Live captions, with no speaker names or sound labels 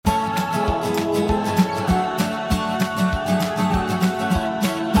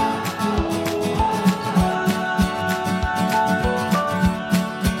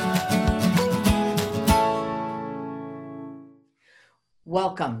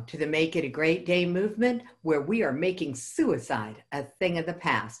Welcome to the Make It a Great Day movement, where we are making suicide a thing of the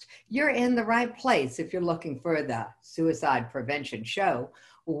past. You're in the right place if you're looking for the suicide prevention show.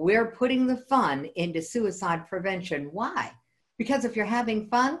 We're putting the fun into suicide prevention. Why? Because if you're having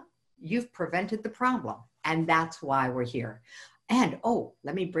fun, you've prevented the problem. And that's why we're here. And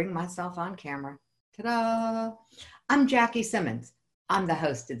let me bring myself on camera. Ta-da! I'm Jackie Simmons. I'm the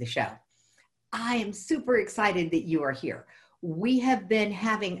host of the show. I am super excited that you are here. We have been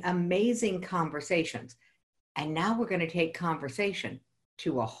having amazing conversations, and now we're going to take conversation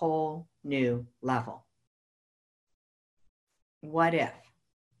to a whole new level. What if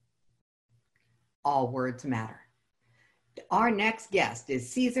all words matter? Our next guest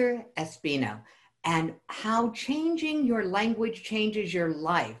is Cesar Espino, and how changing your language changes your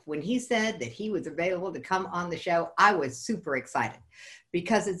life. When he said that he was available to come on the show, I was super excited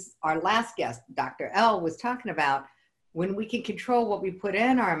because it's our last guest, Dr. L, was talking about when we can control what we put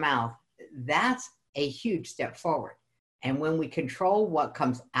in our mouth, that's a huge step forward. And when we control what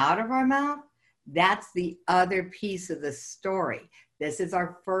comes out of our mouth, that's the other piece of the story. This is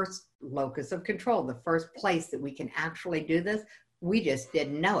our first locus of control, the first place that we can actually do this. We just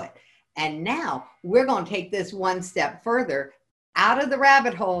didn't know it. And now we're going to take this one step further out of the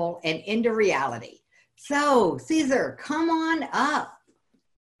rabbit hole and into reality. So, Cesar, come on up.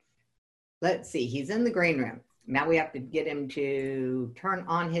 Let's see, he's in the green room. Now we have to get him to turn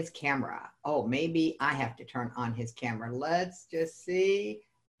on his camera. Oh, maybe I have to turn on his camera. Let's just see.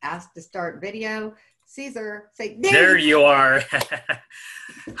 Ask to start video. Cesar, say, there you are.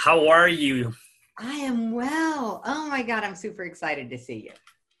 How are you? I am well. Oh my God, I'm super excited to see you.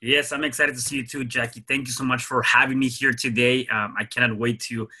 Yes, I'm excited to see you too, Jackie. Thank you so much for having me here today. I cannot wait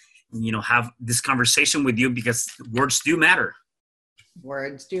to, have this conversation with you because words do matter.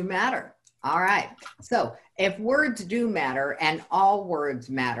 Words do matter. All right. So if words do matter and all words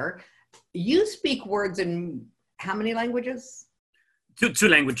matter, you speak words in how many languages? Two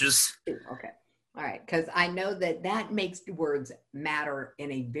languages. Okay. All right. Because I know that makes words matter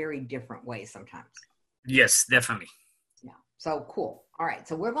in a very different way sometimes. Yes, definitely. Yeah. So cool. All right.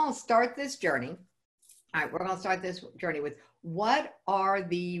 So we're going to start this journey. All right. We're going to start this journey with what are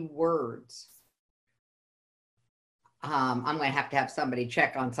the words? I'm going to have somebody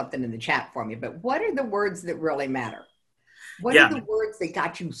check on something in the chat for me, but what are the words that really matter? What are the words that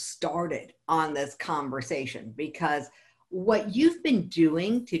got you started on this conversation? Because what you've been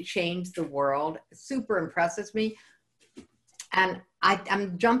doing to change the world super impresses me. And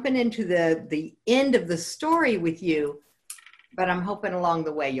I'm jumping into the end of the story with you, but I'm hoping along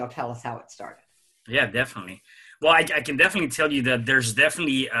the way you'll tell us how it started. Yeah, definitely. Well, I can definitely tell you that there's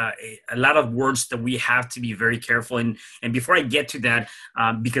definitely a lot of words that we have to be very careful. And before I get to that,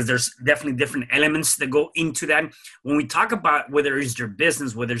 because there's definitely different elements that go into that. When we talk about whether it's your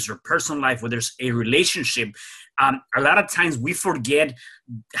business, whether it's your personal life, whether it's a relationship, a lot of times we forget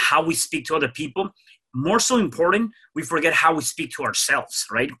how we speak to other people. More so important, we forget how we speak to ourselves,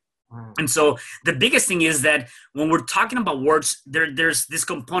 right? Wow. And so the biggest thing is that when we're talking about words, there's this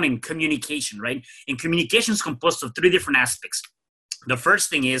component, communication, right? And communication is composed of three different aspects. The first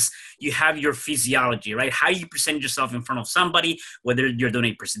thing is you have your physiology, right? How you present yourself in front of somebody, whether you're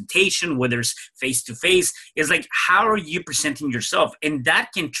doing a presentation, whether it's face-to-face, it's like, how are you presenting yourself? And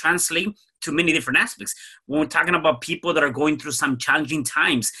that can translate to many different aspects. When we're talking about people that are going through some challenging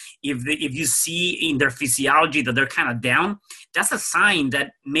times, if you see in their physiology that they're kind of down, that's a sign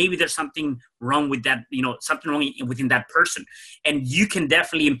that maybe there's something wrong with that, something wrong within that person. And you can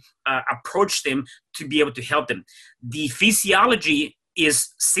definitely approach them to be able to help them. The physiology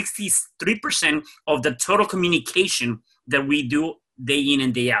is 63% of the total communication that we do day in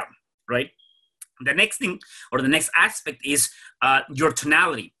and day out, right? The next thing, or the next aspect, is your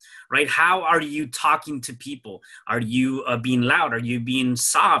tonality, right? How are you talking to people? Are you being loud? Are you being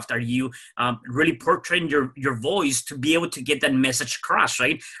soft? Are you really portraying your voice to be able to get that message across,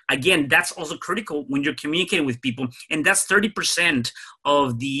 right? Again, that's also critical when you're communicating with people. And that's 30%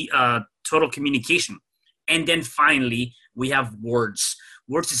 of the total communication. And then finally, we have words.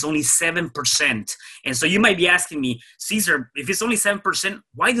 Words is only 7%. And so you might be asking me, Cesar, if it's only 7%,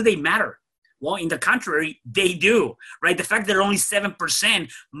 why do they matter? Well, in the contrary, they do, right? The fact that they're only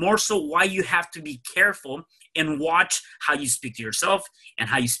 7%, more so why you have to be careful and watch how you speak to yourself and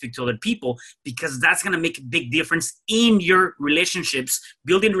how you speak to other people, because that's going to make a big difference in your relationships,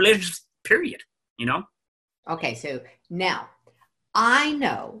 building relationships, period, Okay, so now I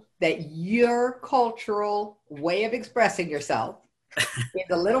know that your cultural way of expressing yourself is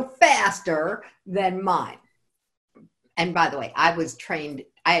a little faster than mine. And by the way, I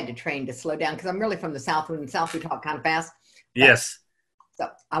had to train to slow down because I'm really from the South. In the South, we talk kind of fast. Yes. So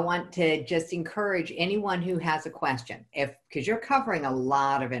I want to just encourage anyone who has a question, because you're covering a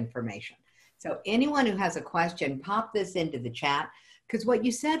lot of information. So anyone who has a question, pop this into the chat, because what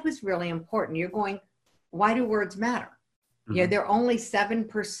you said was really important. You're going, why do words matter? Mm-hmm. You know, they're only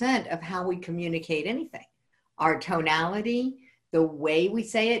 7% of how we communicate anything. Our tonality, the way we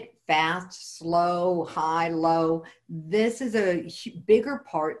say it, fast, slow, high, low, this is a bigger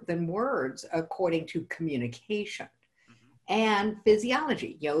part than words according to communication. And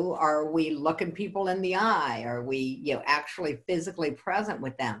physiology, you know, are we looking people in the eye? Are we, you know, actually physically present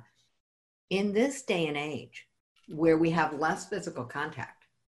with them? In this day and age, where we have less physical contact,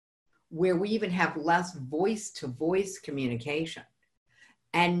 where we even have less voice-to-voice communication,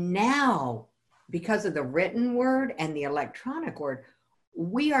 and now, because of the written word and the electronic word,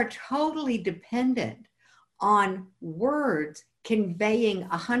 we are totally dependent on words conveying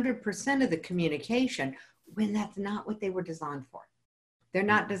 100% of the communication, when that's not what they were designed for. They're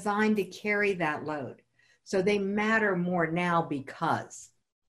not designed to carry that load. So they matter more now because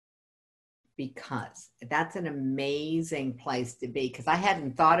that's an amazing place to be. Because I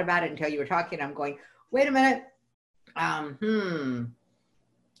hadn't thought about it until you were talking. I'm going, wait a minute.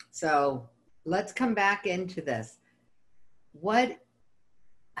 So let's come back into this. What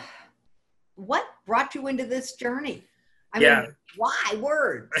brought you into this journey? I mean, why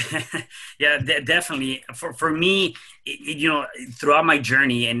words? Yeah, definitely. For me, you know, throughout my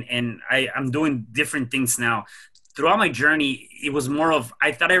journey, and I'm doing different things now. Throughout my journey, it was more of,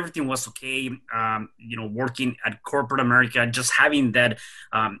 I thought everything was okay, you know, working at corporate America, just having that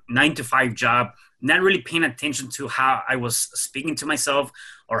 9-to-5 job, not really paying attention to how I was speaking to myself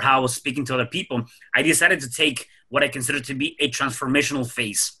or how I was speaking to other people. I decided to take what I consider to be a transformational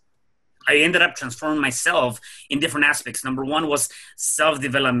phase. I ended up transforming myself in different aspects. Number one was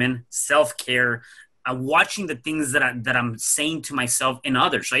self-development, self-care, watching the things that I'm saying to myself and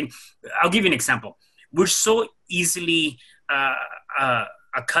others, right? I'll give you an example. We're so easily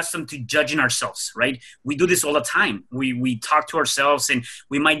accustomed to judging ourselves, right? We do this all the time. We talk to ourselves, and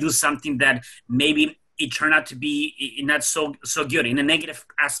we might do something that maybe it turned out to be not so good in a negative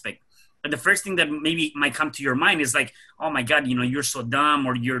aspect. But the first thing that maybe might come to your mind is like, oh my God, you know, you're so dumb,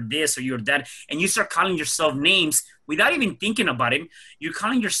 or you're this, or you're that. And you start calling yourself names without even thinking about it. You're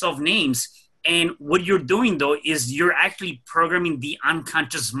calling yourself names. And what you're doing, though, is you're actually programming the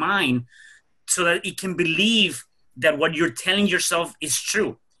unconscious mind so that it can believe that what you're telling yourself is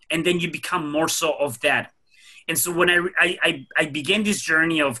true. And then you become more so of that. And so when I began this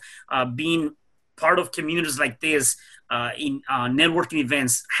journey of being part of communities like this, in networking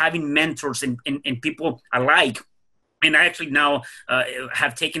events, having mentors and people alike. And I actually now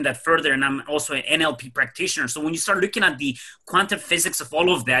have taken that further, and I'm also an NLP practitioner. So when you start looking at the quantum physics of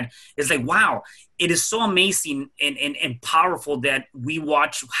all of that, it's like, wow, it is so amazing and powerful that we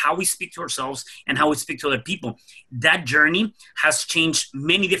watch how we speak to ourselves and how we speak to other people. That journey has changed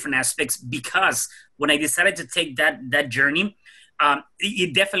many different aspects, because when I decided to take that journey,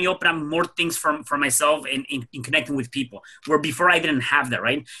 it definitely opened up more things for myself in connecting with people, where before I didn't have that,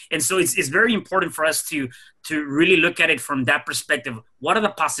 right? And so it's very important for us to really look at it from that perspective. What are the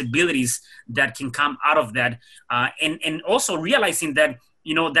possibilities that can come out of that? And also realizing that,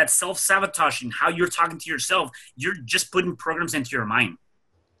 you know, that self-sabotaging, how you're talking to yourself, you're just putting programs into your mind.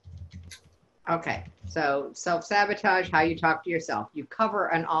 Okay, so self-sabotage, how you talk to yourself. You cover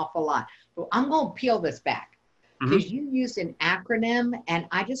an awful lot. But I'm going to peel this back. Because you used an acronym, and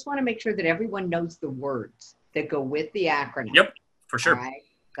I just want to make sure that everyone knows the words that go with the acronym. Yep, for sure. All right.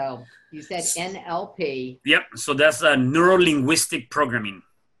 So you said NLP. Yep. So that's neuro-linguistic programming.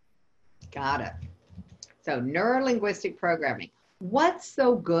 Got it. So neuro-linguistic programming. What's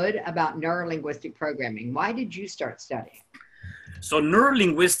so good about neuro-linguistic programming? Why did you start studying? So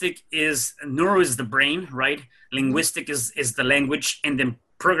neuro-linguistic is the brain, right? Linguistic is the language, and then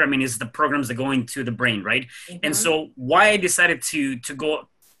programming is the programs that go into the brain, right? Mm-hmm. And so why I decided to go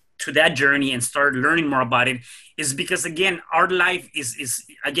to that journey and start learning more about it is because, again, our life is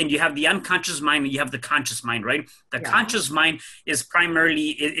again, you have the unconscious mind and you have the conscious mind, right? The conscious mind is primarily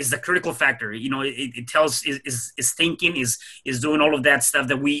is the critical factor. You know, it tells is thinking, is doing all of that stuff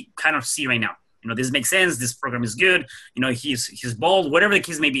that we kind of see right now. You know, this makes sense. This program is good. You know, he's bold, whatever the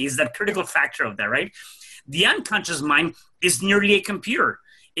case may be, is that critical factor of that, right? The unconscious mind is nearly a computer.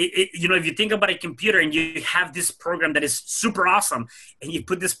 You know, if you think about a computer and you have this program that is super awesome, and you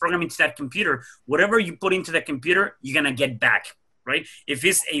put this program into that computer, whatever you put into that computer, you're going to get back. right? If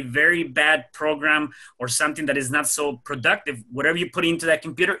it's a very bad program or something that is not so productive, whatever you put into that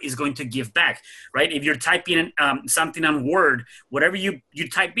computer is going to give back, right? If you're typing something on Word, whatever you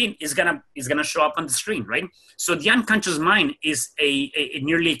type in is gonna show up on the screen, right? So the unconscious mind is a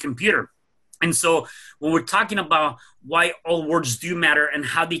nearly a computer. And so when we're talking about why all words do matter and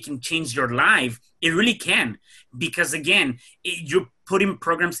how they can change your life, it really can. Because again, you're putting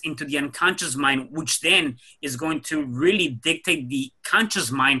programs into the unconscious mind, which then is going to really dictate the conscious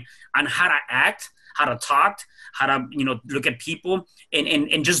mind on how to act, how to talk, how to, look at people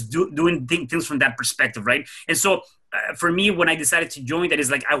and just doing things from that perspective, right? And so for me, when I decided to join that, is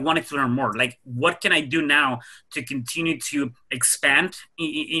like, I wanted to learn more. Like, what can I do now to continue to expand,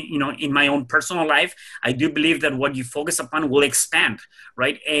 in my own personal life? I do believe that what you focus upon will expand,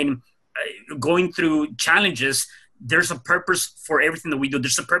 right? And going through challenges, there's a purpose for everything that we do.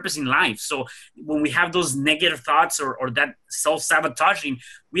 There's a purpose in life. So when we have those negative thoughts or that self-sabotaging,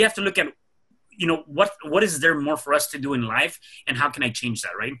 we have to look at, what is there more for us to do in life, and how can I change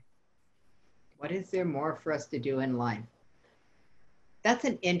that, right? What is there more for us to do in life? That's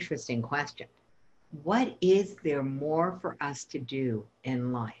an interesting question. What is there more for us to do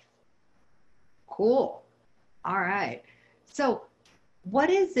in life? Cool. All right. So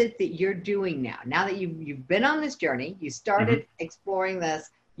what is it that you're doing now? Now that you've been on this journey, you started exploring this,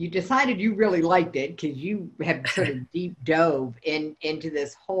 you decided you really liked it because you have sort of deep dove into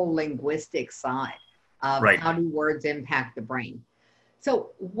this whole linguistic side of how do words impact the brain.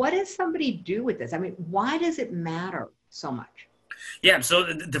 So what does somebody do with this? I mean, why does it matter so much? Yeah.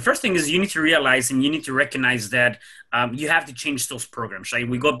 So the first thing is you need to realize and you need to recognize that you have to change those programs, right?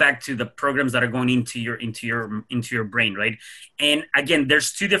 We go back to the programs that are going into your brain, right? And again,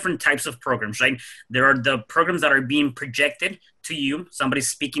 there's two different types of programs, right? There are the programs that are being projected to you, somebody's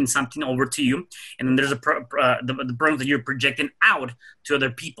speaking something over to you, and then there's the programs that you're projecting out to other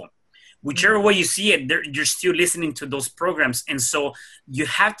people. Whichever way you see it, you're still listening to those programs. And so you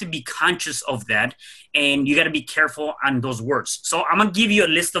have to be conscious of that, and you got to be careful on those words. So I'm going to give you a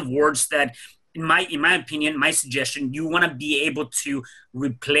list of words that, in my opinion, my suggestion, you want to be able to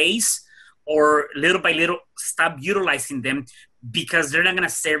replace or little by little stop utilizing them because they're not going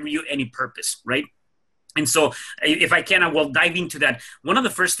to serve you any purpose, right? And so if I can, I will dive into that. One of the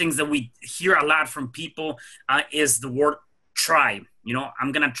first things that we hear a lot from people is the word try.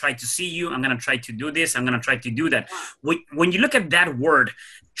 I'm going to try to see you. I'm going to try to do this. I'm going to try to do that. When you look at that word,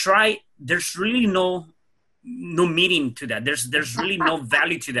 try, there's really no meaning to that. There's really no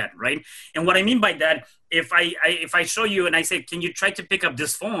value to that, right? And what I mean by that, if I show you and I say, can you try to pick up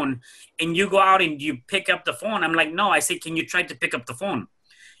this phone? And you go out and you pick up the phone. I'm like, no, I say, can you try to pick up the phone?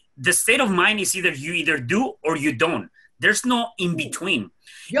 The state of mind is you either do or you don't. There's no in between.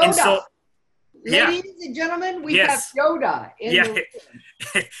 Yoda. And so, ladies and gentlemen, we have Yoda in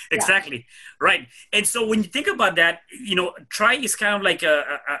the exactly. Right. And so when you think about that, try is kind of like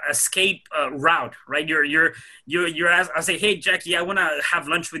a escape route, right? You're asked, I say, hey, Jackie, I want to have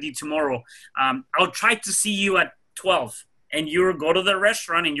lunch with you tomorrow. I'll try to see you at 12. And you go to the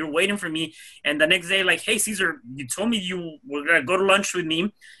restaurant and you're waiting for me. And the next day, like, hey, Cesar, you told me you were going to go to lunch with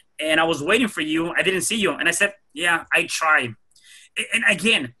me. And I was waiting for you. I didn't see you. And I said, yeah, I tried. And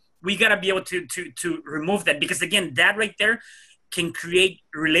again, we got to be able to remove that, because again, that right there can create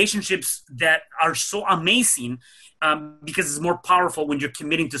relationships that are so amazing because it's more powerful when you're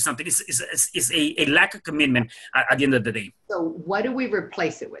committing to something. It's a lack of commitment at the end of the day. So what do we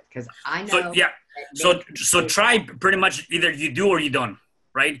replace it with? Because I know. So try pretty much either you do or you don't,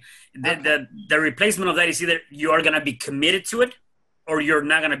 right? Okay. The replacement of that is either you are going to be committed to it or you're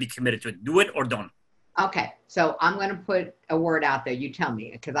not going to be committed to it. Do it or don't. Okay, so I'm going to put a word out there. You tell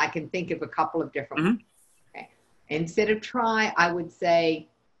me, because I can think of a couple of different ones. Okay. Instead of try, I would say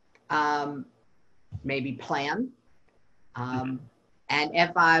maybe plan. And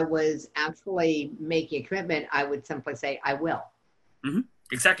if I was actually making a commitment, I would simply say, I will.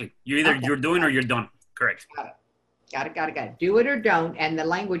 Exactly. You're doing or you're done. Correct. Got it. Do it or don't. And the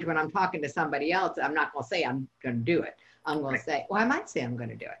language, when I'm talking to somebody else, I'm not going to say I'm going to do it. I'm going to say, well, I might say I'm going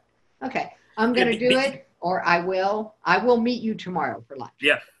to do it. Okay. I'm going to do it, or I will meet you tomorrow for lunch.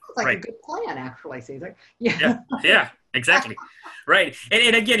 Yeah. It's like a good plan, actually, Cesar. Yeah, exactly. Right.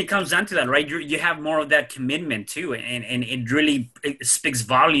 And again, it comes down to that, right? You have more of that commitment too. And it really speaks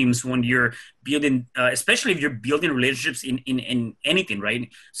volumes when you're building, especially if you're building relationships in anything, right?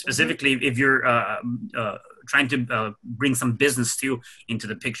 Specifically, if you're trying to bring some business too into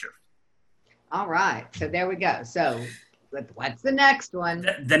the picture. All right. So there we go. So what's the next one?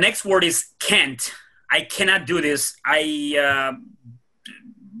 The next word is can't. I cannot do this.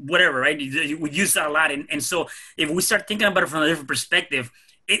 whatever, right? We use that a lot. And so if we start thinking about it from a different perspective,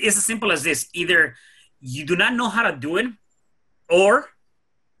 it's as simple as this. Either you do not know how to do it, or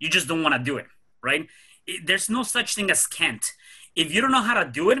you just don't want to do it, right? There's no such thing as can't. If you don't know how to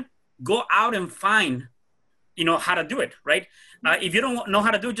do it, go out and find, how to do it, right? If you don't know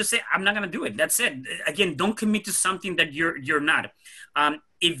how to do it, just say, I'm not going to do it. That's it. Again, don't commit to something that you're not.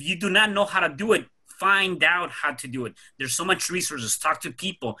 If you do not know how to do it, find out how to do it. There's so much resources. Talk to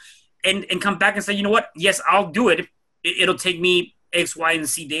people and come back and say, you know what? Yes, I'll do it. It'll take me X, Y, and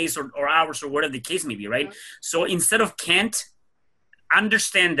Z days or hours or whatever the case may be, right? Mm-hmm. So instead of can't,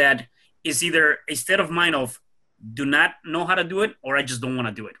 understand that is either a state of mind of do not know how to do it, or I just don't want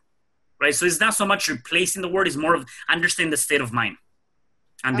to do it, right? So it's not so much replacing the word, it's more of understand the state of mind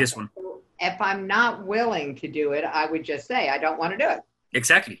on this one. So if I'm not willing to do it, I would just say I don't want to do it.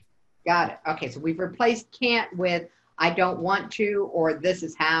 Exactly. Got it. Okay, so we've replaced can't with I don't want to, or this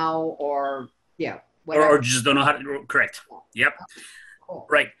is how, or whatever. Or just don't know how to do it. Correct. Yep. Cool.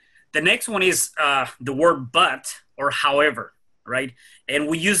 Right. The next one is the word but or however. Right. And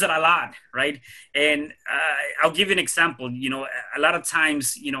we use it a lot. Right. And I'll give you an example. A lot of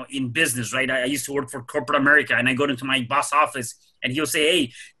times, in business, right. I used to work for corporate America, and I go into my boss office and he'll say,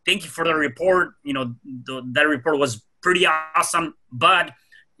 hey, thank you for the report. That report was pretty awesome, but,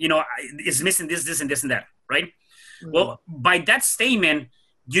 it's missing this, and this, and that. Right. Mm-hmm. Well, by that statement,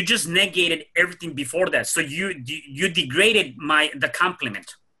 you just negated everything before that. So you degraded the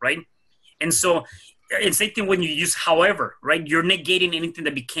compliment. Right. And so, and same thing when you use however, right? You're negating anything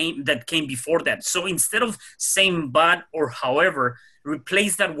that came before that. So instead of saying but or however,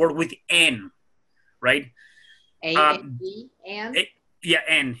 replace that word with and, right? A-N-D, and?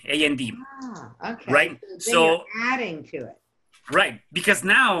 A-N-D. Ah, okay. Right? So you're adding to it. Right. Because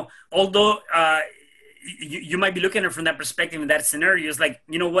now, although you might be looking at it from that perspective in that scenario, it's like,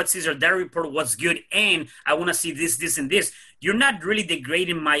 you know what, Cesar, that report was good, and I want to see this, and this. You're not really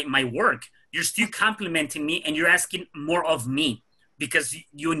degrading my work. You're still complimenting me, and you're asking more of me because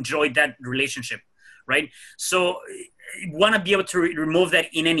you enjoyed that relationship, right? So you want to be able to remove that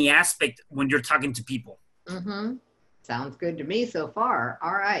in any aspect when you're talking to people. Mm-hmm. Sounds good to me so far.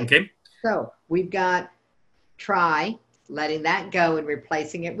 All right. Okay. So we've got try, letting that go and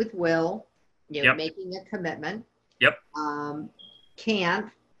replacing it with will, yep. Making a commitment. Yep. Can't,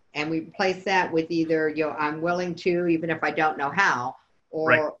 and we replace that with either, I'm willing to, even if I don't know how, or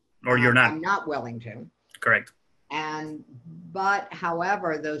right. Or you're not. I'm not willing to. Correct. But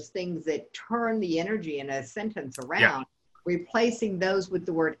however, those things that turn the energy in a sentence around, replacing those with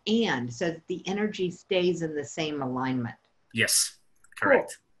the word and, so that the energy stays in the same alignment. Yes.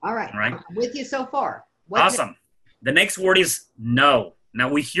 Correct. Cool. All right. I'm with you so far. Awesome. The next word is no. Now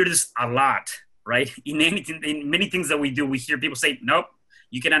we hear this a lot, right? In many things that we do, we hear people say, nope,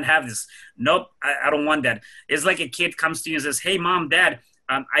 you cannot have this. Nope, I don't want that. It's like a kid comes to you and says, hey, mom, dad,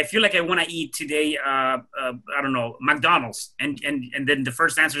 I feel like I want to eat today, I don't know, McDonald's. And then the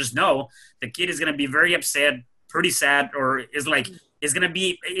first answer is no. The kid is going to be very upset, pretty sad, or is like, it's going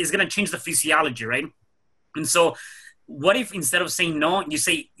to change the physiology, right? And so what if instead of saying no, you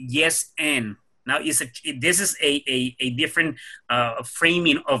say yes and? Now, this is a different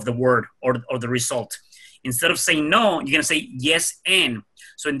framing of the word or the result. Instead of saying no, you're going to say yes and.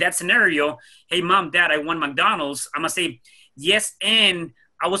 So in that scenario, hey, mom, dad, I want McDonald's. I'm going to say yes and.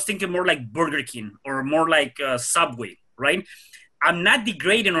 I was thinking more like Burger King or more like Subway, right? I'm not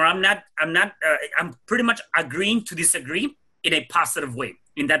degrading, or I'm pretty much agreeing to disagree in a positive way,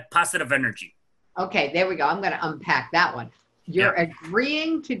 in that positive energy. Okay, there we go. I'm going to unpack that one. You're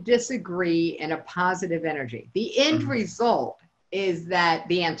agreeing to disagree in a positive energy. The end result is that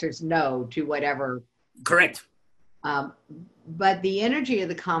the answer is no to whatever. Correct. But the energy of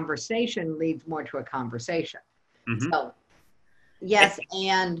the conversation leads more to a conversation. Mm-hmm. So, yes,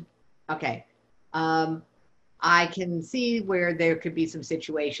 and okay. I can see where there could be some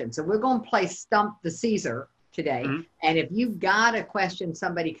situations. So we're going to play Stump the Cesar today. Mm-hmm. And if you've got a question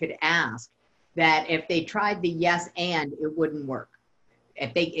somebody could ask, that if they tried the yes and, it wouldn't work.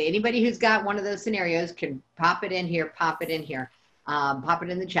 Anybody who's got one of those scenarios can pop it in here, pop it in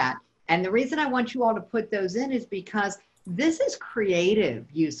the chat. And the reason I want you all to put those in is because this is creative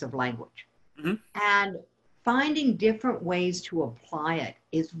use of language. Mm-hmm. And finding different ways to apply it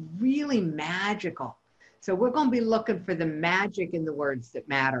is really magical. So we're going to be looking for the magic in the words that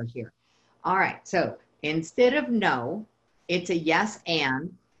matter here. All right. So instead of no, it's a yes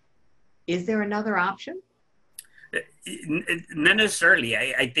and. Is there another option? Not necessarily.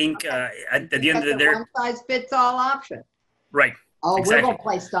 I think at the end of the day, one size fits all option. Right. Oh, exactly. We're going to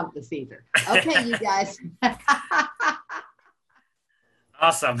play Stump the Cesar. Okay, you guys.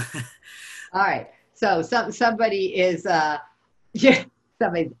 Awesome. All right. So somebody is yeah,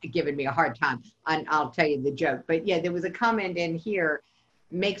 somebody's giving me a hard time, and I'll tell you the joke. But yeah, there was a comment in here,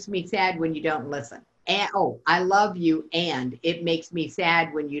 makes me sad when you don't listen. And oh, I love you, and it makes me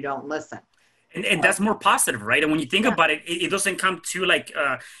sad when you don't listen. And that's more positive, right? And when you think Yeah. about it, it doesn't come to like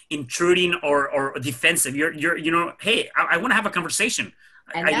intruding or defensive. You're hey, I want to have a conversation.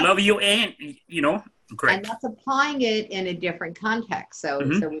 And I that's love you, and and correct. that's applying it in a different context. So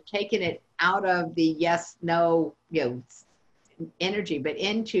Hmm. so we're taking it out of the yes, no, energy, but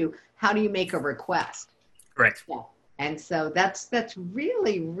into how do you make a request? Correct. Yeah. And so that's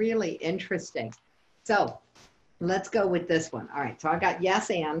really, really interesting. So let's go with this one. All right. So I got yes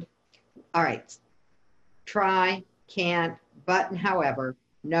and. All right. Try, can't, but, and however,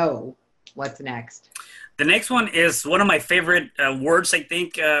 no. What's next? The next one is one of my favorite words. I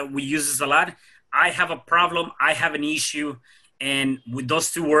think we use this a lot. I have a problem. I have an issue. And with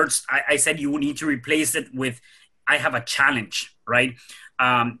those two words, I said you need to replace it with I have a challenge, right?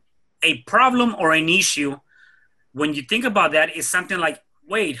 Um, a problem or an issue, when you think about that, is something like,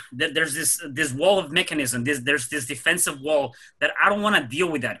 wait, there's this wall of mechanism. There's this defensive wall that I don't want to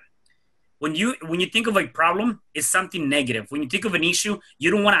deal with that. When you think of a problem, it's something negative. When you think of an issue,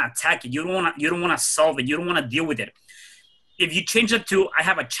 you don't want to attack it. You don't want to solve it. You don't want to deal with it. If you change it to I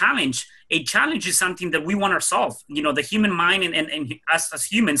have a challenge is something that we want to solve. The human mind and us as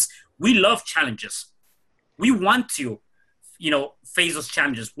humans, we love challenges. We want to face those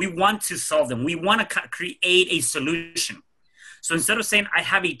challenges. We want to solve them. We want to create a solution. So instead of saying I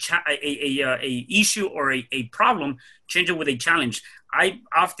have a issue or a problem, change it with a challenge. I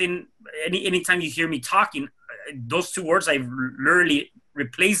often, anytime you hear me talking, those two words, I literally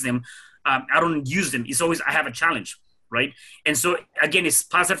replace them. I don't use them. It's always I have a challenge, right? And so again, it's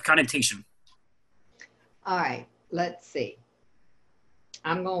positive connotation. All right. Let's see.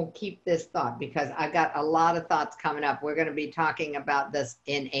 I'm going to keep this thought because I got a lot of thoughts coming up. We're going to be talking about this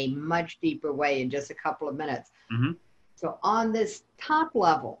in a much deeper way in just a couple of minutes. Mm-hmm. So on this top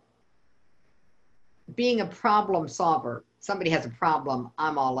level, being a problem solver, somebody has a problem,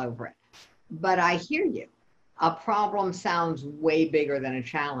 I'm all over it. But I hear you. A problem sounds way bigger than a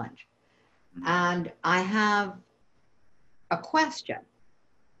challenge. And I have a question.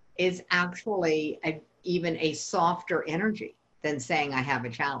 Is actually even a softer energy than saying I have a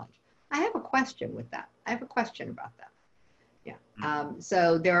challenge. I have a question with that. I have a question about that. Yeah.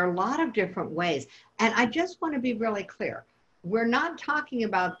 So there are a lot of different ways. And I just want to be really clear. We're not talking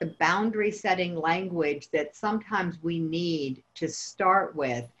about the boundary setting language that sometimes we need to start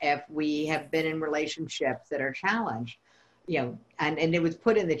with if we have been in relationships that are challenged. And it was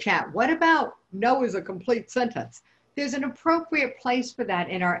put in the chat. What about no is a complete sentence? There's an appropriate place for that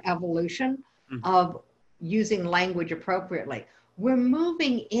in our evolution of using language appropriately. We're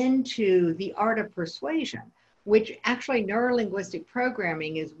moving into the art of persuasion, which actually neurolinguistic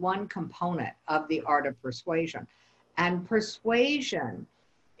programming is one component of the art of persuasion. And persuasion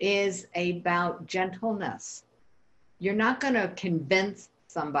is about gentleness. You're not going to convince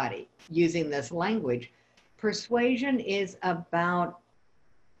somebody using this language. Persuasion is about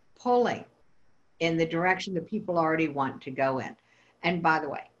pulling in the direction that people already want to go in. And by the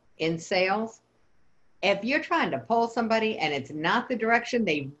way, in sales, if you're trying to pull somebody and it's not the direction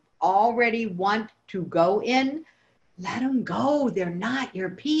they already want to go in, let them go. They're not your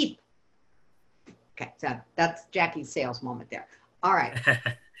peep. Okay, so that's Jackie's sales moment there. All right.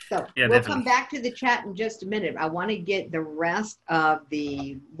 So Yeah, we'll definitely. come back to the chat in just a minute. I want to get the rest of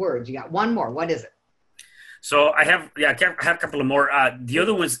the words. You got one more. What is it? So I have a couple of more. The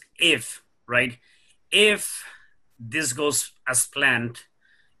other one's if, right? If this goes as planned,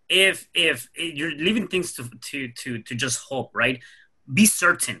 if you're leaving things to just hope, right? Be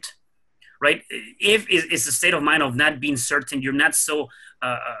certain, right? If is a state of mind of not being certain, you're not so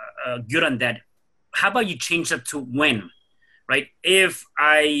good on that. How about you change that to when, right? If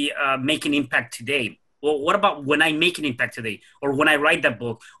I make an impact today, well, what about when I make an impact today, or when I write that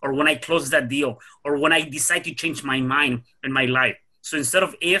book, or when I close that deal, or when I decide to change my mind in my life? So instead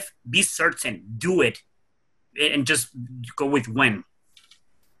of if, be certain, do it, and just go with when.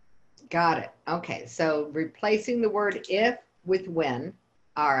 Got it. Okay. So replacing the word if with when.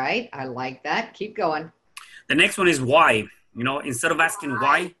 All right. I like that. Keep going. The next one is why. Instead of asking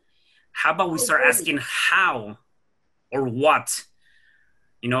why, how about we start asking how or what?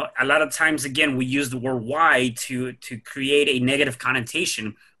 A lot of times, again, we use the word why to create a negative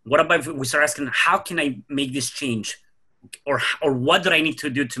connotation. What about if we start asking, how can I make this change? Or what do I need to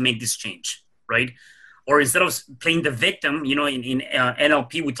do to make this change, right? Or instead of playing the victim, in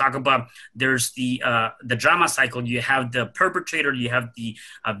NLP, we talk about there's the drama cycle. You have the perpetrator, you have the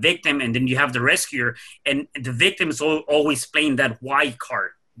victim, and then you have the rescuer. And the victim is always playing that why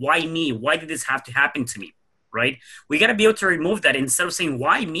card. Why me? Why did this have to happen to me? Right? We got to be able to remove that. Instead of saying,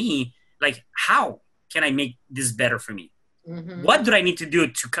 why me? Like, how can I make this better for me? Mm-hmm. What do I need to do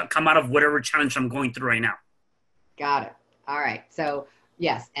to come out of whatever challenge I'm going through right now? Got it. All right. So,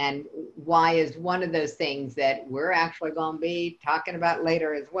 yes. And why is one of those things that we're actually going to be talking about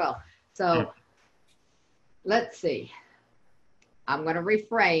later as well. So let's see. I'm going to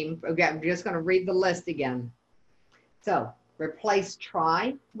reframe. Okay, I'm just going to read the list again. So replace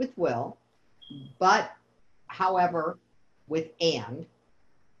try with will, but however with and,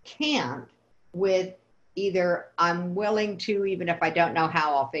 can't with either I'm willing to, even if I don't know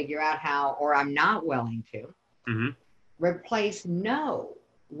how, I'll figure out how, or I'm not willing to. Mm-hmm. Replace no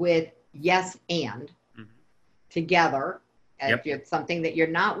with yes and together. If you have something that you're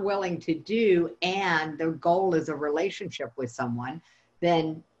not willing to do and the goal is a relationship with someone,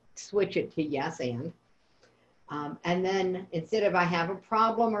 then switch it to yes and. And then instead of I have a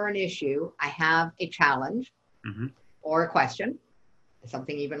problem or an issue, I have a challenge or a question,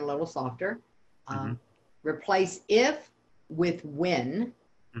 something even a little softer. Replace if with when.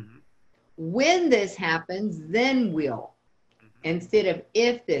 When this happens, then will, instead of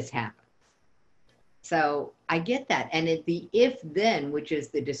if this happens. So I get that. And the if then, which is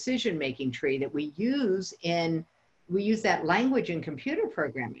the decision-making tree that we use that language in computer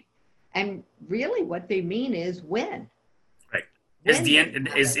programming. And really what they mean is when. Right. Is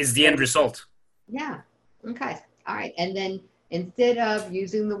the end result. Yeah. Okay. All right. And then instead of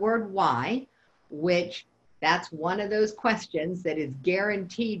using the word why, which that's one of those questions that is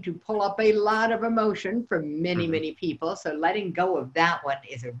guaranteed to pull up a lot of emotion from many, many people. So letting go of that one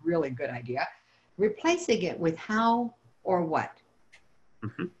is a really good idea. Replacing it with how or what.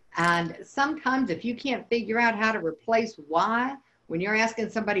 And sometimes if you can't figure out how to replace why, when you're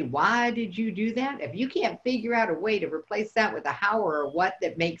asking somebody, why did you do that? If you can't figure out a way to replace that with a how or a what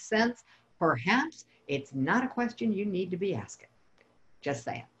that makes sense, perhaps it's not a question you need to be asking. Just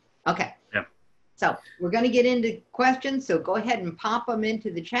saying. Okay. Yep. So we're going to get into questions. So go ahead and pop them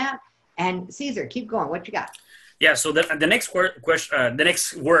into the chat. And Cesar, keep going. What you got? Yeah. So the next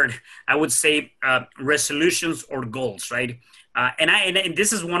word, I would say resolutions or goals, right? And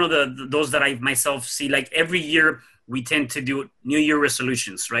this is one of those that I myself see. Like every year, we tend to do New Year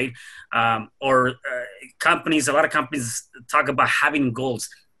resolutions, right? A lot of companies talk about having goals.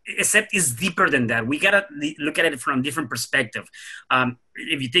 Except it's deeper than that. We gotta look at it from a different perspective.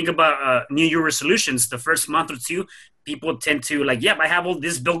 If you think about New Year resolutions, the first month or two, people tend to I have all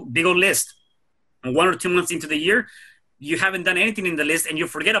this big old list. And 1 or 2 months into the year, you haven't done anything in the list and you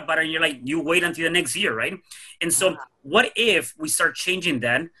forget about it and you wait until the next year, right? And so what if we start changing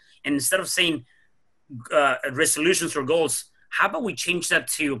that, and instead of saying resolutions or goals, how about we change that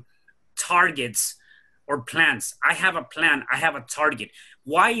to targets or plans? I have a plan. I have a target.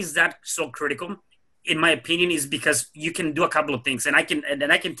 Why is that so critical? In my opinion, is because you can do a couple of things, and I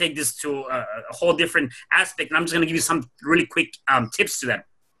can take this to a whole different aspect. And I'm just going to give you some really quick tips to that.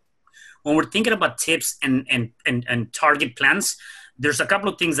 When we're thinking about tips and target plans, there's a couple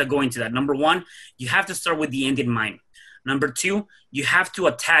of things that go into that. Number one, you have to start with the end in mind. Number two, you have to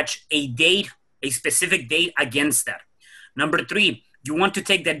attach a date, a specific date against that. Number three, you want to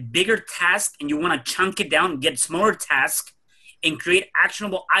take that bigger task and you want to chunk it down, get smaller tasks, and create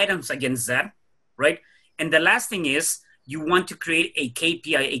actionable items against that, right? And the last thing is you want to create a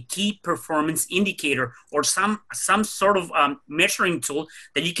KPI, a key performance indicator, or some sort of measuring tool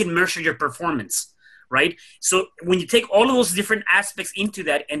that you can measure your performance, right? So when you take all of those different aspects into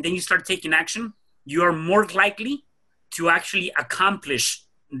that and then you start taking action, you are more likely to actually accomplish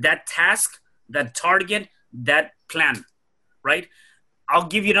that task, that target, that plan, right? I'll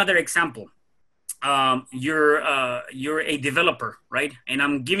give you another example. You're a developer, right? And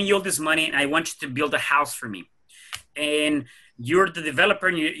I'm giving you all this money and I want you to build a house for me. And you're the developer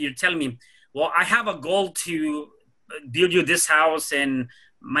and you're telling me, well, I have a goal to build you this house and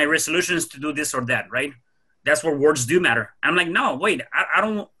my resolution is to do this or that, right? That's where words do matter. I'm like, no, wait, I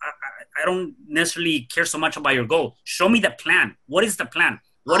don't necessarily care so much about your goal. Show me the plan. What is the plan?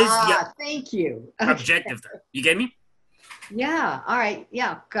 What is the thank you. objective there? You get me? Yeah. All right.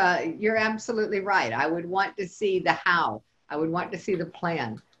 Yeah. You're absolutely right. I would want to see the how. I would want to see the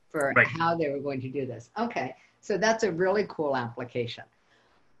plan for how they were going to do this. Okay. So that's a really cool application.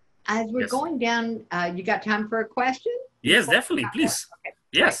 As we're going down, you got time for a question? Yes, definitely. Please. Okay.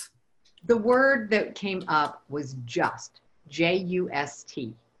 Yes. Right. The word that came up was just, Just.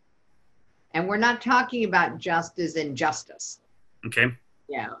 And we're not talking about just as in justice. Okay.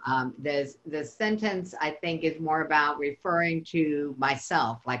 Yeah. The sentence, I think, is more about referring to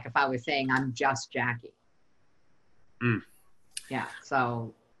myself. Like if I was saying, I'm just Jackie. Mm. Yeah.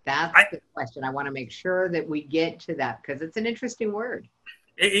 So that's the question. I want to make sure that we get to that because it's an interesting word.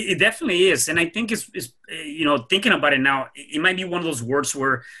 It definitely is. And I think it's, you know, thinking about it now, it might be one of those words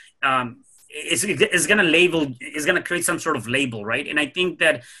where it's going to label, it's going to create some sort of label, right? And I think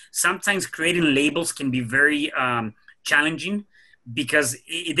that sometimes creating labels can be very challenging because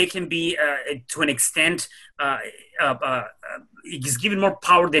they can be, to an extent, it's given more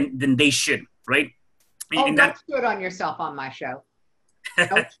power than they should, right? Oh, don't do it on yourself on my show.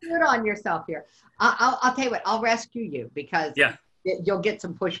 Don't do it on yourself here. I'll tell you what, I'll rescue you because you'll get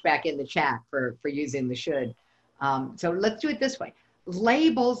some pushback in the chat for using the should. So let's do it this way.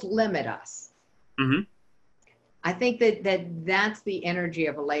 Labels limit us. Mm-hmm. I think that's the energy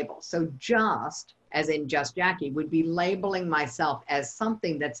of a label. So just, as in just Jackie, would be labeling myself as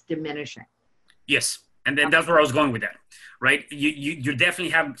something that's diminishing. Yes. And then that's where I was going with that, right? You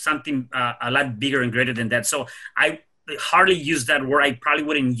definitely have something a lot bigger and greater than that. So I hardly use that word. I probably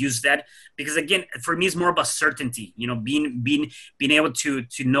wouldn't use that because again, for me, it's more about certainty. You know, being able to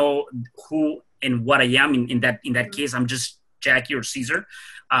know who and what I am. In that case, I'm just Jackie or Cesar.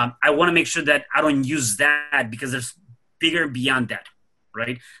 I want to make sure that I don't use that because there's bigger beyond that,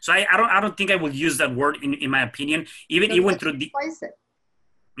 right? So I don't think I will use that word in my opinion. Even through the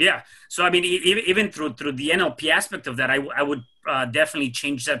yeah. So I mean, even through the NLP aspect of that, I would definitely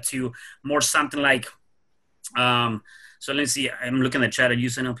change that to more something like. So let's see. I'm looking at the chat. I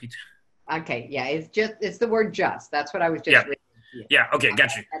use NLP. Okay. Yeah. It's the word just. That's what I was just reading to you. Yeah. Okay.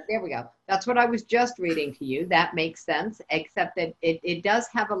 Got you. There we go. That's what I was just reading to you. That makes sense, except that it does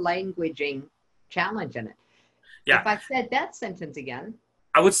have a languaging challenge in it. Yeah. If I said that sentence again,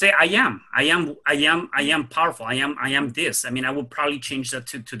 I would say I am powerful. I am this. I mean, I would probably change that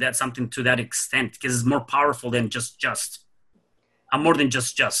to that something to that extent because it's more powerful than just. I'm more than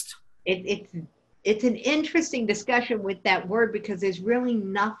just. It's an interesting discussion with that word because there's really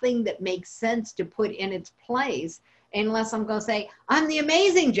nothing that makes sense to put in its place unless I'm going to say, I'm the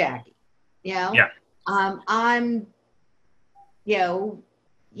amazing Jackie, you know? Yeah. I'm, you know,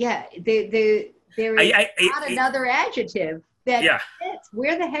 yeah, there is not another adjective that fits.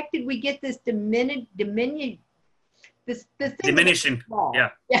 Where the heck did we get this diminishing? Yeah.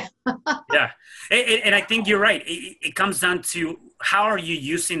 Yeah. And I think you're right. It comes down to how are you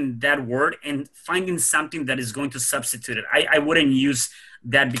using that word and finding something that is going to substitute it. I wouldn't use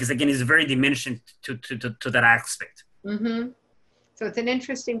that because again, it's very diminishing to that aspect. Mm-hmm. So it's an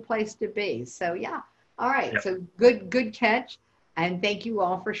interesting place to be. So yeah. All right. Yep. So good catch. And thank you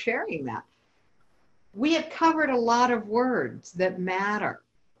all for sharing that. We have covered a lot of words that matter.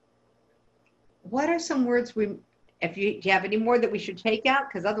 What are some words do you have any more that we should take out?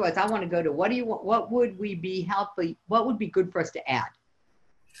 Because otherwise I want to go to what would we be helpful? What would be good for us to add?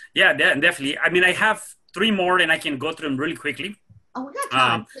 Yeah, definitely. I mean, I have 3 more and I can go through them really quickly. Oh, we got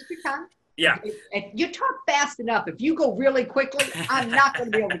time. Take your time. Yeah. If you talk fast enough, if you go really quickly, I'm not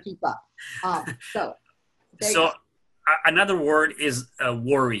going to be able to keep up. So another word is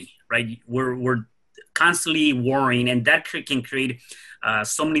worry, right? We're constantly worrying, and that can create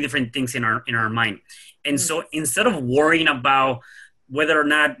so many different things in our mind. And so instead of worrying about whether or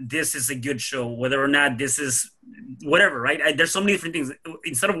not this is a good show, whether or not this is whatever, right? There's so many different things.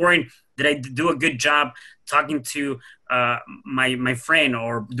 Instead of worrying, did I do a good job talking to my friend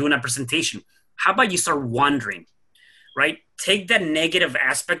or doing a presentation? How about you start wondering, right? Take that negative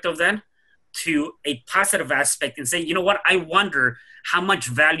aspect of that to a positive aspect and say, you know what? I wonder how much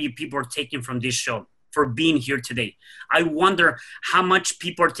value people are taking from this show for being here today. I wonder how much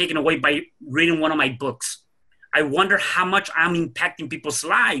people are taken away by reading one of my books. I wonder how much I'm impacting people's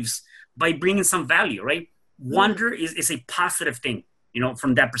lives by bringing some value, right? Wonder is a positive thing, you know,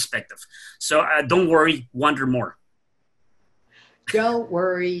 from that perspective. So don't worry, wonder more. Don't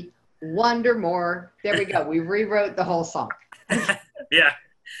worry, wonder more. There we go. We rewrote the whole song. Yeah.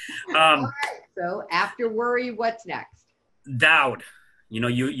 All right. So after worry, what's next? Doubt. You know,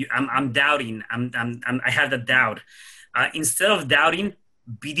 I'm doubting. I have the doubt. Instead of doubting,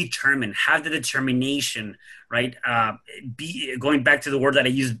 be determined. Have the determination, right? Be going back to the word that I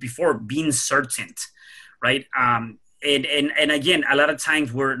used before, being certain, right? And again, a lot of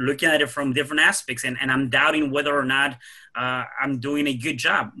times we're looking at it from different aspects, and I'm doubting whether or not I'm doing a good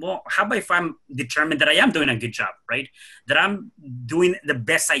job. Well, how about if I'm determined that I am doing a good job, right? That I'm doing the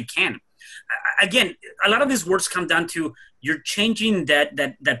best I can. Again, a lot of these words come down to you're changing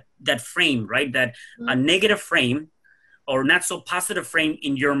that frame, right? That a negative frame or not so positive frame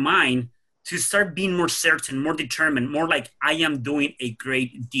in your mind to start being more certain, more determined, more like I am doing a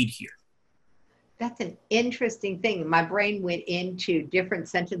great deed here. That's an interesting thing. My brain went into different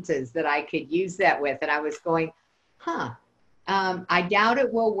sentences that I could use that with. And I was going, I doubt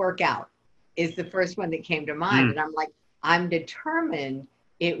it will work out is the first one that came to mind. And I'm like, I'm determined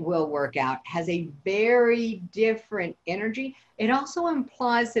it will work out, has a very different energy. It also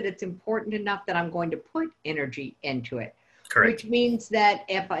implies that it's important enough that I'm going to put energy into it. Correct. Which means that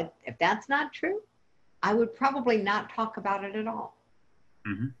if that's not true, I would probably not talk about it at all.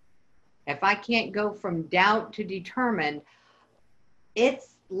 Mm-hmm. If I can't go from doubt to determined,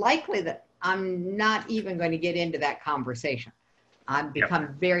 it's likely that I'm not even going to get into that conversation. I've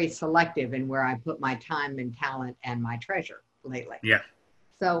become very selective in where I put my time and talent and my treasure lately. Yeah.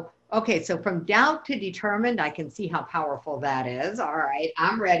 So, okay, so from doubt to determined, I can see how powerful that is. All right,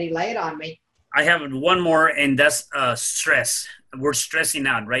 I'm ready. Lay it on me. I have one more, and that's stress. We're stressing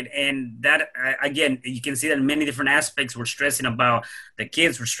out, right? And that, again, you can see that in many different aspects. We're stressing about the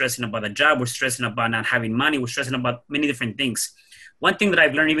kids. We're stressing about the job. We're stressing about not having money. We're stressing about many different things. One thing that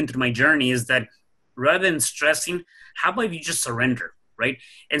I've learned even through my journey is that rather than stressing, how about you just surrender, right?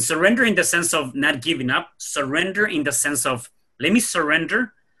 And surrender in the sense of not giving up. Surrender in the sense of, let me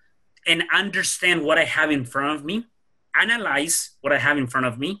surrender and understand what I have in front of me. Analyze what I have in front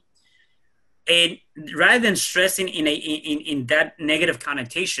of me. And rather than stressing in that negative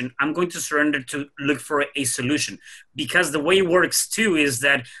connotation, I'm going to surrender to look for a solution. Because the way it works too is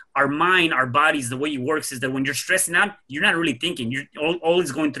that our mind, our bodies, the way it works is that when you're stressing out, you're not really thinking. You're all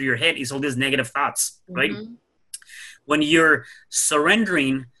is going through your head is all these negative thoughts, right? Mm-hmm. When you're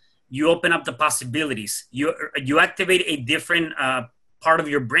surrendering, you open up the possibilities. You activate a different part of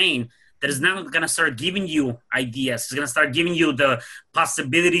your brain that is now going to start giving you ideas. It's going to start giving you the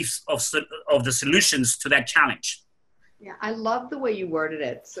possibilities of the solutions to that challenge. Yeah, I love the way you worded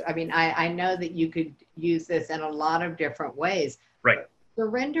it. So, I mean, I know that you could use this in a lot of different ways. Right.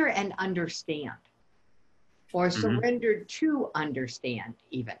 Surrender and understand, or surrender to understand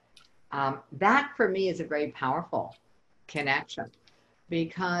even. That for me is a very powerful connection,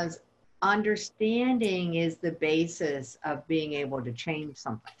 because understanding is the basis of being able to change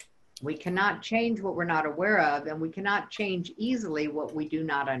something. We cannot change what we're not aware of, and we cannot change easily what we do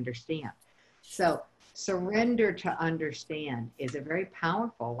not understand. So surrender to understand is a very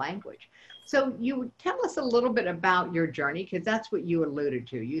powerful language. So you tell us a little bit about your journey, because that's what you alluded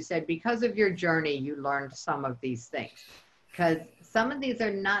to. You said because of your journey, you learned some of these things, because some of these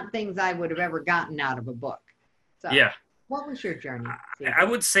are not things I would have ever gotten out of a book. So yeah. What was your journey? I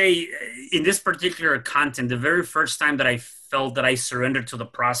would say in this particular content, the very first time that I felt that I surrendered to the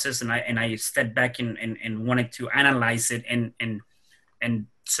process and I stepped back and wanted to analyze it and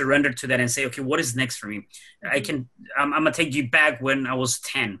surrender to that and say, okay, what is next for me? I'm going to take you back when I was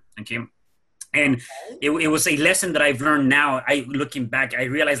 10. Okay. And it was a lesson that I've learned now. Looking back, I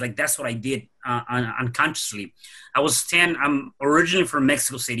realized like that's what I did unconsciously. I was 10. I'm originally from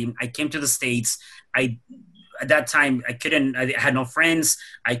Mexico City. I came to the States. At that time, I had no friends.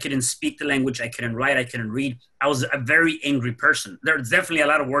 I couldn't speak the language. I couldn't write. I couldn't read. I was a very angry person. There's definitely a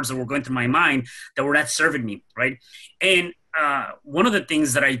lot of words that were going through my mind that were not serving me, right? And one of the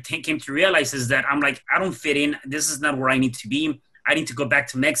things that I came to realize is that I'm like, I don't fit in. This is not where I need to be. I need to go back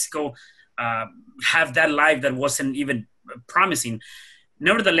to Mexico, have that life that wasn't even promising.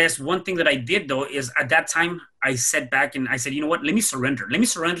 Nevertheless, one thing that I did, though, is at that time, I sat back and I said, you know what? Let me surrender. Let me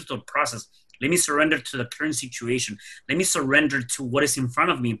surrender to the process. Let me surrender to the current situation. Let me surrender to what is in front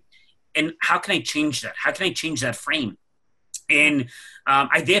of me. And how can I change that? How can I change that frame? And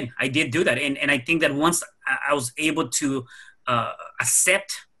I did do that. And I think that once I was able to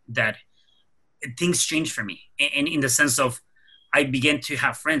accept that, things changed for me. And in the sense of, I began to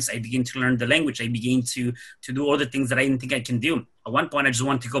have friends. I began to learn the language. I began to do other things that I didn't think I can do. At one point, I just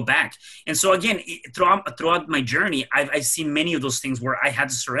wanted to go back. And so again, throughout my journey, I've seen many of those things where I had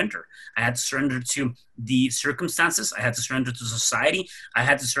to surrender. I had to surrender to the circumstances. I had to surrender to society. I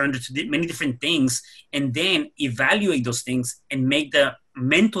had to surrender to many different things, and then evaluate those things and make the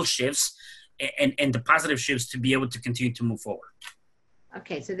mental shifts and the positive shifts to be able to continue to move forward.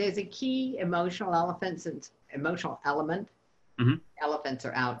 Okay, so there's a key emotional element. Mm-hmm. Elephants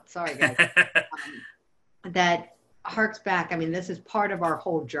are out. Sorry, guys. That harks back. I mean, this is part of our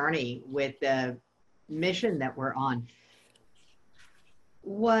whole journey with the mission that we're on.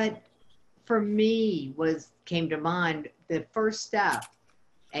 What for me came to mind, the first step,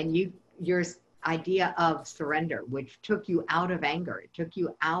 and your idea of surrender, which took you out of anger. It took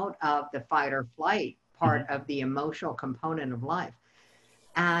you out of the fight or flight part of the emotional component of life.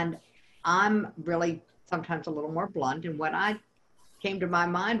 And I'm really sometimes a little more blunt. And what I came to my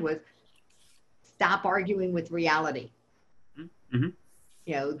mind was, stop arguing with reality. Mm-hmm.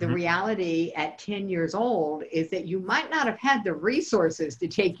 You know, the reality at 10 years old is that you might not have had the resources to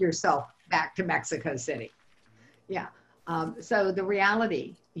take yourself back to Mexico City. Yeah. So the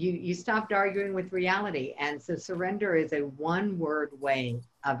reality, you stopped arguing with reality. And so surrender is a one-word way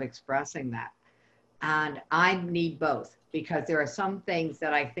of expressing that. And I need both, because there are some things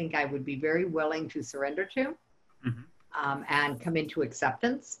that I think I would be very willing to surrender to. And come into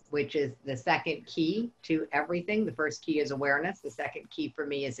acceptance, which is the second key to everything. The first key is awareness. The second key for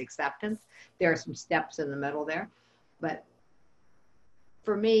me is acceptance. There are some steps in the middle there. But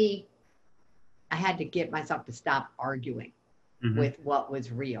for me, I had to get myself to stop arguing with what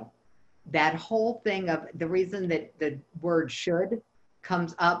was real. That whole thing of the reason that the word should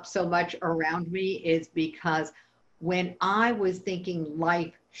comes up so much around me is because when I was thinking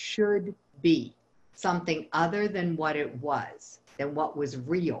life should be something other than what it was, than what was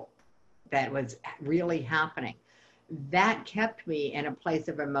real, that was really happening, that kept me in a place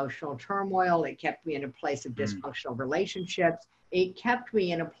of emotional turmoil. It kept me in a place of dysfunctional relationships. It kept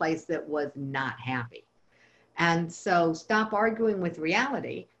me in a place that was not happy. And so stop arguing with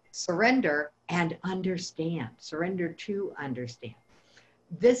reality, surrender, and understand. Surrender to understand.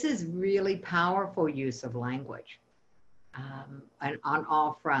 This is really powerful use of language and on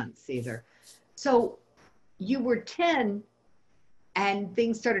all fronts, Cesar. So you were 10 and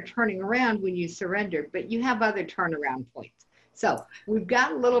things started turning around when you surrendered, but you have other turnaround points. So we've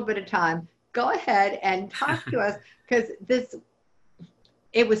got a little bit of time. Go ahead and talk to us, because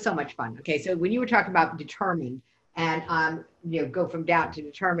it was so much fun. Okay, so when you were talking about determined and go from doubt to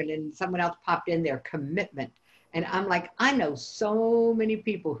determined, and someone else popped in there, commitment. And I'm like, I know so many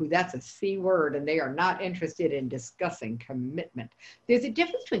people who that's a C word and they are not interested in discussing commitment. There's a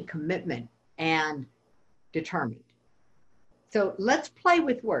difference between commitment and determined. So let's play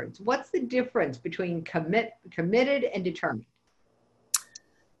with words. What's the difference between committed and determined?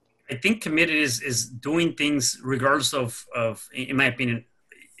 I think committed is doing things regardless of, in my opinion,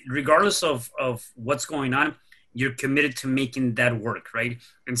 regardless of what's going on, you're committed to making that work, right?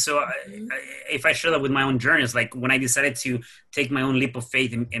 And so if I share that with my own journey, it's like when I decided to take my own leap of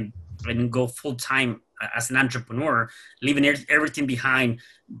faith and go full-time as an entrepreneur, leaving everything behind,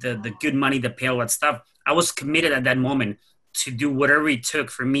 the good money, the pay, all that stuff, I was committed at that moment to do whatever it took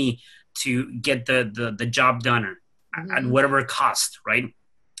for me to get the job done at whatever cost, right?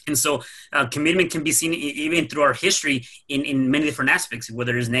 And so commitment can be seen even through our history in many different aspects,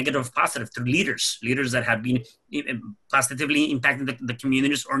 whether it's negative or positive, through leaders that have been positively impacting the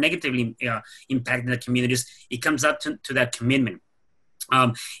communities or negatively impacting the communities. It comes up to that commitment.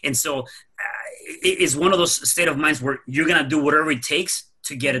 And so it is one of those state of minds where you're going to do whatever it takes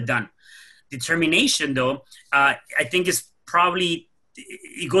to get it done. Determination, though, I think is probably,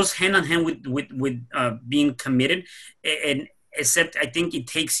 it goes hand in hand with being committed, and except I think it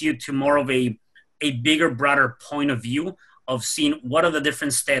takes you to more of a bigger, broader point of view of seeing what are the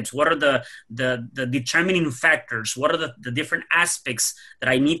different steps, what are the determining factors, what are the different aspects that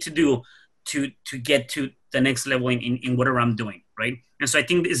I need to do to get to the next level in whatever I'm doing, right? And so I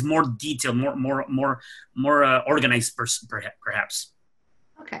think it's more detailed, more organized, perhaps.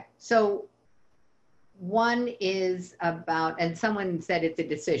 Okay, so one is about, and someone said it's a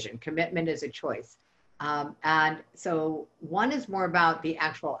decision. Commitment is a choice. And so one is more about the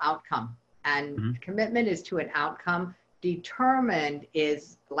actual outcome, and commitment is to an outcome. Determined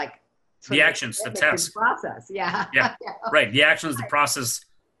is like the actions, the task, process. Yeah. Right. The actions, the process.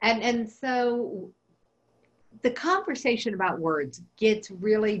 And so the conversation about words gets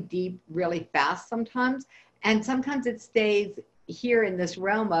really deep, really fast sometimes. And sometimes it stays here in this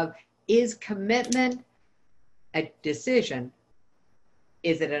realm of, is commitment a decision?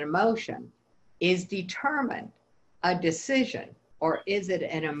 Is it an emotion? Is determined a decision, or is it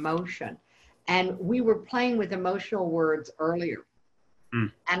an emotion? And we were playing with emotional words earlier.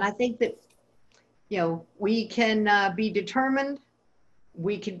 And I think that, we can be determined,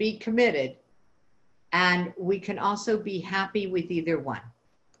 we can be committed, and we can also be happy with either one.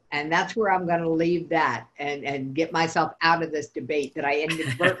 And that's where I'm going to leave that and get myself out of this debate that I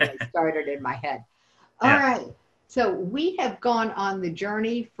inadvertently started in my head. All right. So we have gone on the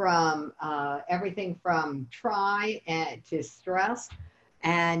journey from everything from try to stress.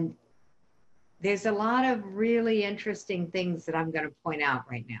 And there's a lot of really interesting things that I'm going to point out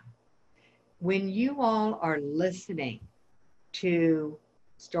right now. When you all are listening to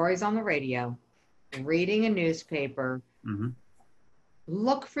stories on the radio, reading a newspaper,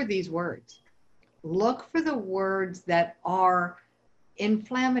 look for these words. Look for the words that are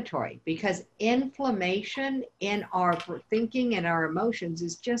inflammatory, because inflammation in our thinking and our emotions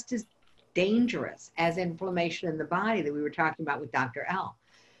is just as dangerous as inflammation in the body that we were talking about with Dr. L.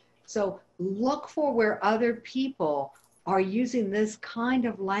 So look for where other people are using this kind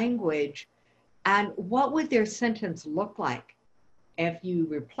of language, and what would their sentence look like if you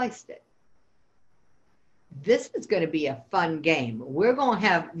replaced it? This is going to be a fun game. We're going to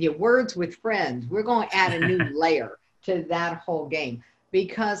have your words with friends. We're going to add a new layer to that whole game,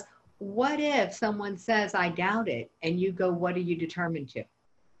 because what if someone says, I doubt it, and you go, what are you determined to?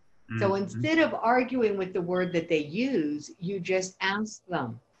 Mm-hmm. So instead of arguing with the word that they use, you just ask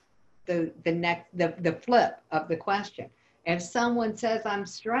them the flip of the question. If someone says, I'm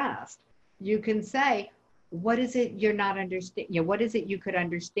stressed, you can say, what is it you're not understanding? You know, what is it you could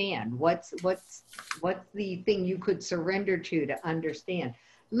understand? What's the thing you could surrender to understand?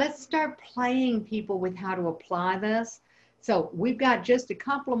 Let's start playing people with how to apply this. So we've got just a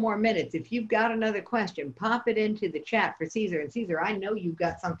couple of more minutes. If you've got another question, pop it into the chat for Cesar. And Cesar, I know you've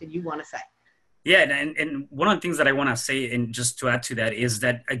got something you want to say. Yeah, and one of the things that I want to say, and just to add to that, is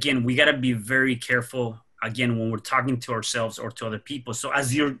that, again, we got to be very careful, again, when we're talking to ourselves or to other people. So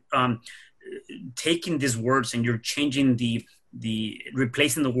as you're taking these words and you're changing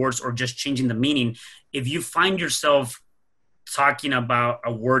replacing the words or just changing the meaning, if you find yourself talking about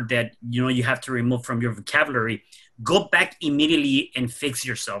a word that, you know, you have to remove from your vocabulary, go back immediately and fix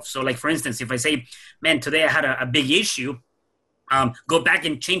yourself. So like, for instance, if I say, man, today I had a big issue, go back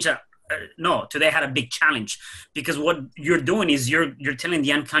and change that. No, today I had a big challenge, because what you're doing is you're telling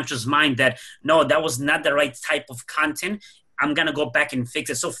the unconscious mind that, no, that was not the right type of content. I'm going to go back and fix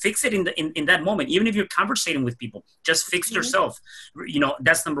it. So fix it in that moment. Even if you're conversating with people, just fix yourself. You know,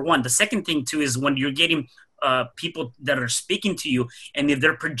 that's number one. The second thing too is when you're getting people that are speaking to you, and if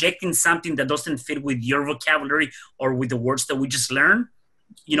they're projecting something that doesn't fit with your vocabulary or with the words that we just learned,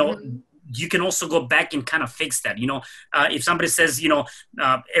 you know, you can also go back and kind of fix that. You know, if somebody says, you know,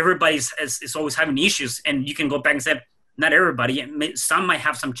 everybody is always having issues, and you can go back and say, not everybody, some might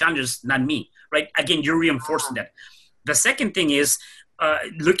have some challenges, not me, right? Again, you're reinforcing that. The second thing is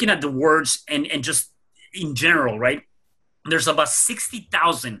looking at the words and just in general, right? There's about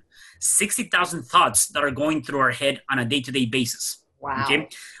 60,000 thoughts that are going through our head on a day-to-day basis. Wow. Okay.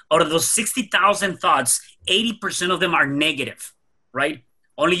 Out of those 60,000 thoughts, 80% of them are negative, right?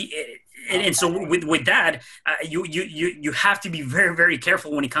 Only, and so with that, you have to be very, very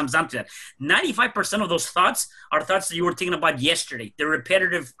careful when it comes down to that. 95% of those thoughts are thoughts that you were thinking about yesterday. They're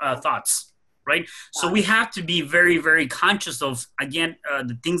repetitive thoughts, right? So we have to be very, very conscious of, again,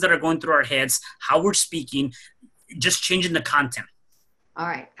 the things that are going through our heads, how we're speaking, just changing the content. All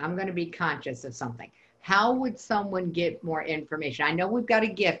right, I'm going to be conscious of something. How would someone get more information? I know we've got a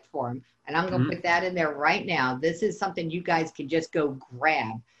gift for them, and I'm going to put that in there right now. This is something you guys can just go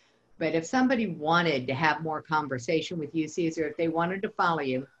grab. But if somebody wanted to have more conversation with you, Cesar, if they wanted to follow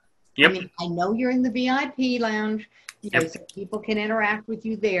you, I mean, I know you're in the VIP lounge, you know, so people can interact with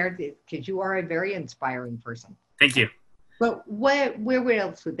you there, because you are a very inspiring person. Thank you. But where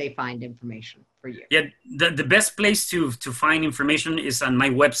else would they find information for you? Yeah, the best place to find information is on my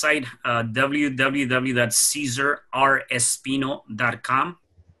website, www.cesarrespino.com.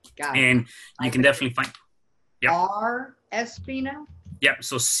 Got it. And you can definitely find. R. Espino? Yeah,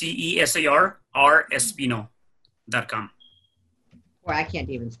 so CESAR Espino.com. Well, I can't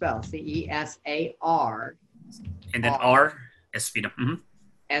even spell. CESAR. And then R Espino.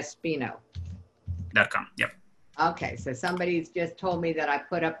 Espino.com. Yep. Okay, so somebody's just told me that I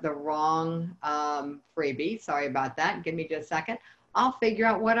put up the wrong freebie. Sorry about that. Give me just a second. I'll figure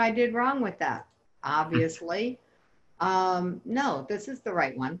out what I did wrong with that. Obviously. No, this is the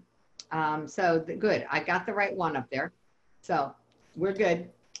right one. Good. I got the right one up there. So we're good.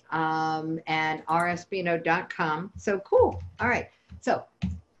 And respino.com. So cool. All right. So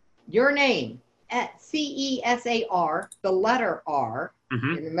your name at CESAR, the letter R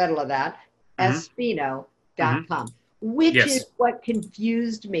in the middle of that, Espino.com, which is what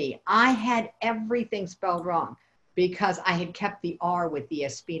confused me. I had everything spelled wrong because I had kept the R with the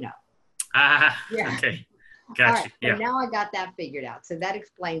Espino. Okay. Gotcha. Right, so now I got that figured out. So that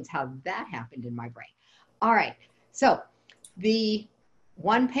explains how that happened in my brain. All right. So the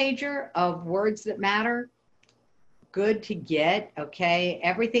one pager of words that matter, good to get. Okay.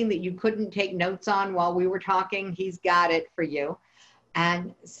 Everything that you couldn't take notes on while we were talking, he's got it for you.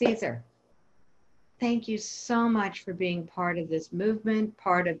 And Cesar, thank you so much for being part of this movement,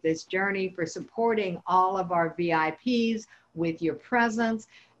 part of this journey, for supporting all of our VIPs with your presence,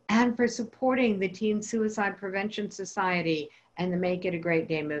 and for supporting the Teen Suicide Prevention Society and the Make It a Great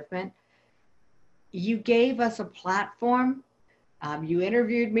Day movement. You gave us a platform. You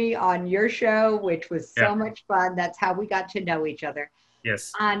interviewed me on your show, which was so much fun. That's how we got to know each other.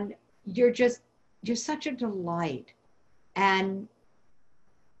 Yes. And you're such a delight. And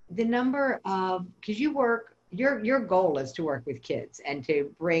the number of, because you work, your goal is to work with kids and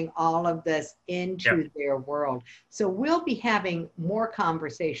to bring all of this Yeah. into their world. So we'll be having more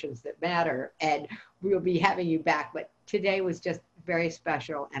conversations that matter, and we'll be having you back. But today was just very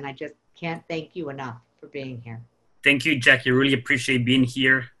special, and I just can't thank you enough for being here. Thank you, Jackie. Really appreciate being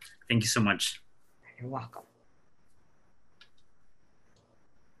here. Thank you so much. You're welcome.